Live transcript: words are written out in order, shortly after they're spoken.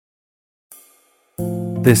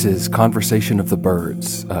This is Conversation of the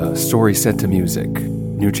Birds, a story set to music,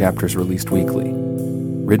 new chapters released weekly.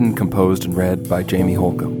 Written, composed, and read by Jamie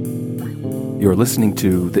Holcomb. You're listening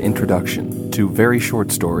to the introduction, two very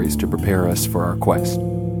short stories to prepare us for our quest.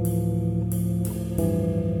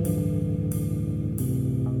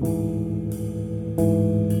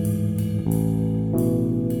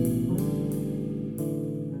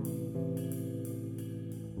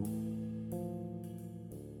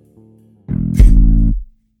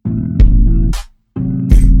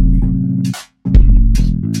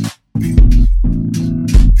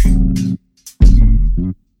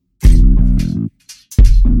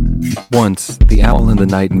 Once, the owl and the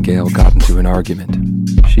nightingale got into an argument.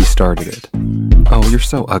 She started it. "Oh, you're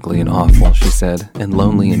so ugly and awful," she said, "and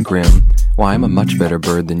lonely and grim. Why, I'm a much better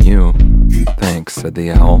bird than you." "Thanks," said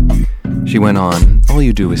the owl. She went on, "All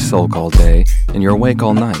you do is sulk all day, and you're awake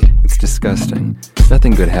all night. It's disgusting.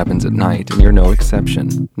 Nothing good happens at night, and you're no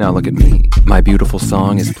exception. Now look at me. My beautiful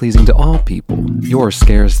song is pleasing to all people. Yours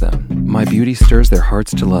scares them. My beauty stirs their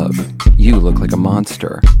hearts to love. You look like a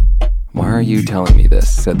monster." "Why are you telling me this?"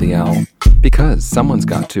 said the owl. "Because someone's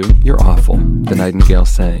got to. You're awful," the nightingale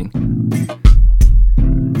sang.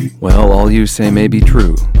 "Well, all you say may be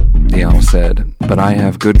true," the owl said, "but I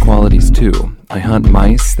have good qualities too. I hunt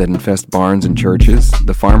mice that infest barns and churches.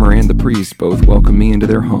 The farmer and the priest both welcome me into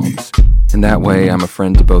their homes. In that way, I'm a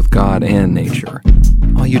friend to both God and nature.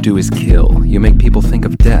 All you do is kill. You make people think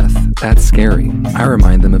of death. That's scary. I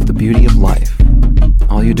remind them of the beauty of life."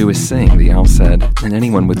 "All you do is sing," the owl said, "and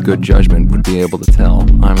anyone with good judgment would be able to tell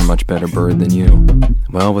I'm a much better bird than you."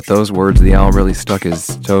 Well, with those words, the owl really stuck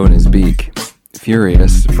his toe in his beak.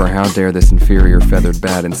 Furious, for how dare this inferior feathered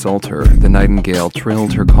bat insult her, the nightingale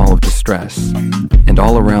trilled her call of distress. And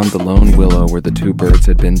all around the lone willow where the two birds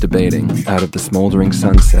had been debating, out of the smoldering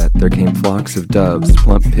sunset, there came flocks of doves,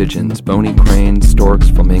 plump pigeons, bony cranes, storks,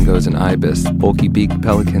 flamingos, and ibis, bulky-beaked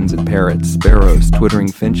pelicans and parrots, sparrows, twittering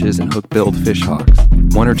finches, and hook-billed fishhawks.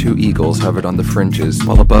 One or two eagles hovered on the fringes,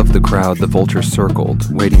 while above the crowd the vultures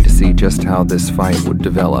circled, waiting to see just how this fight would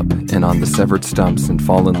develop, and on the severed stumps and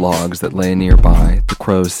fallen logs that lay nearby, the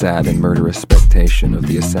crows sat in murderous expectation of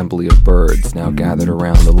the assembly of birds now gathered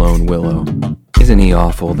around the lone willow. "Isn't he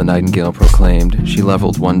awful?" the nightingale proclaimed. She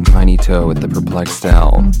leveled one tiny toe at the perplexed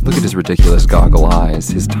owl. "Look at his ridiculous goggle eyes,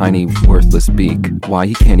 his tiny, worthless beak. Why,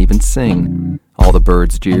 he can't even sing." All the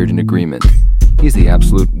birds jeered in agreement. "He's the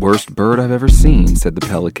absolute worst bird I've ever seen," said the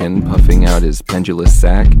pelican, puffing out his pendulous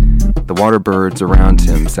sack. The water birds around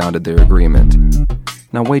him sounded their agreement.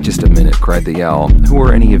 "Now wait just a minute," cried the owl. "Who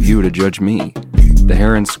are any of you to judge me?" The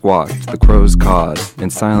heron squawked, the crows cawed,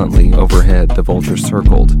 and silently, overhead, the vultures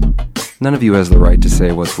circled. "None of you has the right to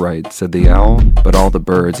say what's right," said the owl, but all the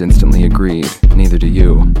birds instantly agreed. "Neither do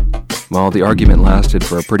you." Well, the argument lasted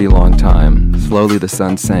for a pretty long time. Slowly the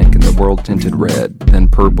sun sank and the world tinted red, then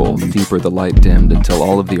purple, deeper the light dimmed until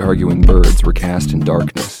all of the arguing birds were cast in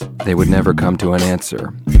darkness. They would never come to an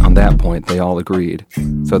answer. On that point, they all agreed.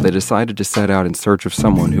 So they decided to set out in search of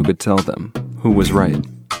someone who could tell them who was right.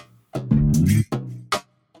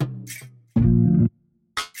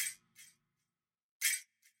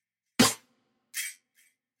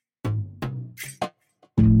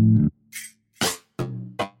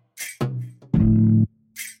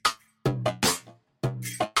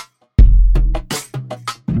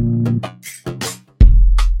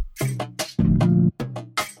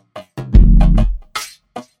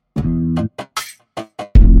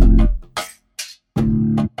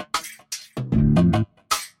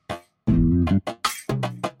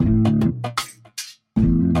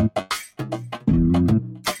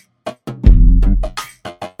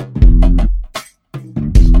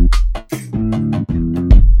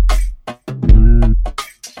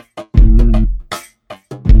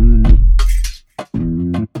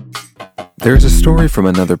 There's a story from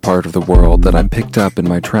another part of the world that I picked up in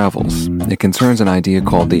my travels. It concerns an idea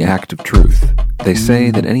called the act of truth. They say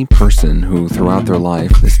that any person who, throughout their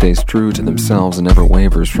life, stays true to themselves and never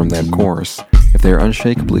wavers from that course, if they are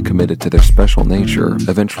unshakably committed to their special nature,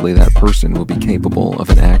 eventually that person will be capable of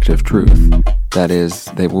an act of truth. That is,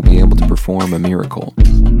 they will be able to perform a miracle.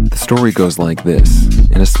 The story goes like this.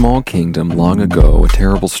 In a small kingdom long ago, a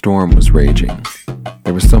terrible storm was raging.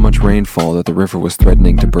 There was so much rainfall that the river was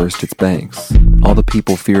threatening to burst its banks. All the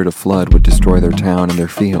people feared a flood would destroy their town and their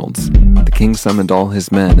fields. The king summoned all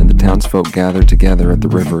his men, and the townsfolk gathered together at the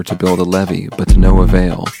river to build a levee, but to no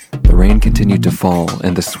avail. The rain continued to fall,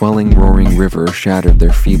 and the swelling, roaring river shattered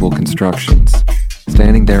their feeble constructions.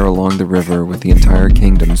 Standing there along the river with the entire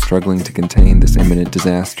kingdom struggling to contain this imminent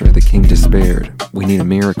disaster, the king despaired. "We need a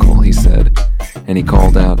miracle," he said, and he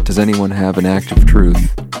called out, "Does anyone have an act of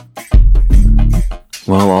truth?"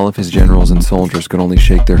 Well, all of his generals and soldiers could only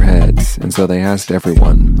shake their heads, and so they asked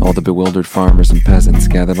everyone, all the bewildered farmers and peasants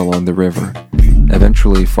gathered along the river.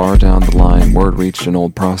 Eventually, far down the line, word reached an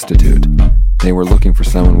old prostitute. They were looking for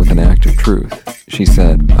someone with an act of truth. She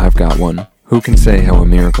said, "I've got one." Who can say how a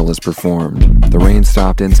miracle is performed? The rain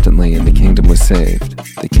stopped instantly and the kingdom was saved.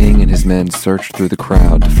 The king and his men searched through the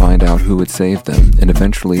crowd to find out who had saved them, and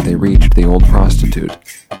eventually they reached the old prostitute.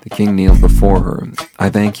 The king kneeled before her. "I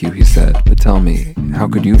thank you," he said, "but tell me, how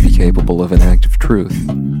could you be capable of an act of truth?"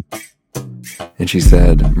 And she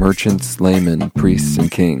said, "Merchants, laymen, priests,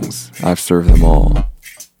 and kings, I've served them all."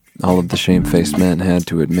 All of the shamefaced men had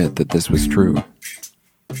to admit that this was true.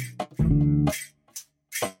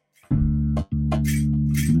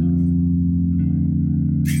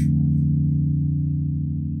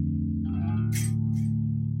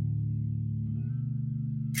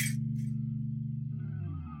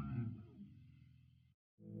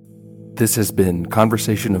 This has been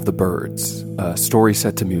Conversation of the Birds, a story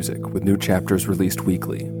set to music with new chapters released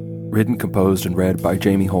weekly. Written, composed, and read by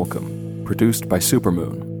Jamie Holcomb. Produced by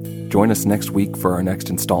Supermoon. Join us next week for our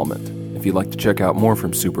next installment. If you'd like to check out more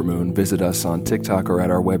from Supermoon, visit us on TikTok or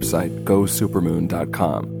at our website,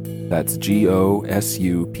 gosupermoon.com. That's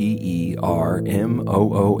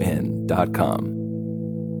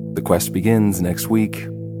GOSUPERMOON.com. The quest begins next week.